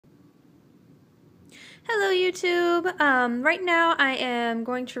Hello YouTube! Right now I am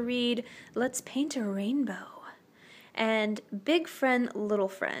going to read Let's Paint a Rainbow and Big Friend, Little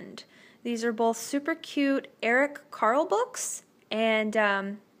Friend. These are both super cute Eric Carle books, and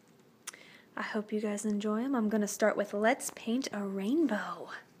I hope you guys enjoy them. I'm going to start with Let's Paint a Rainbow.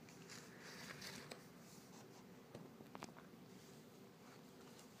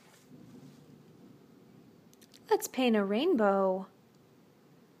 Let's paint a rainbow.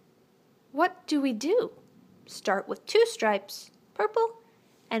 What do we do? Start with 2 stripes, purple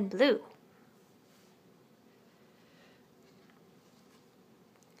and blue.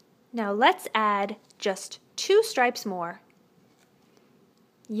 Now let's add just 2 stripes more.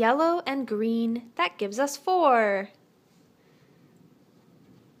 Yellow and green, that gives us 4.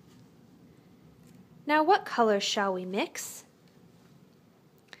 Now what colors shall we mix?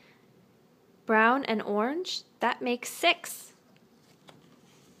 Brown and orange, that makes 6.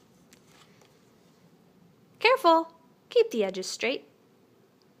 Careful! Keep the edges straight.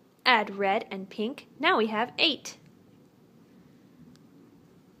 Add red and pink. Now we have 8.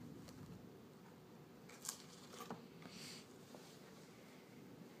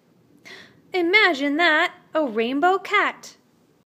 Imagine that! A rainbow cat!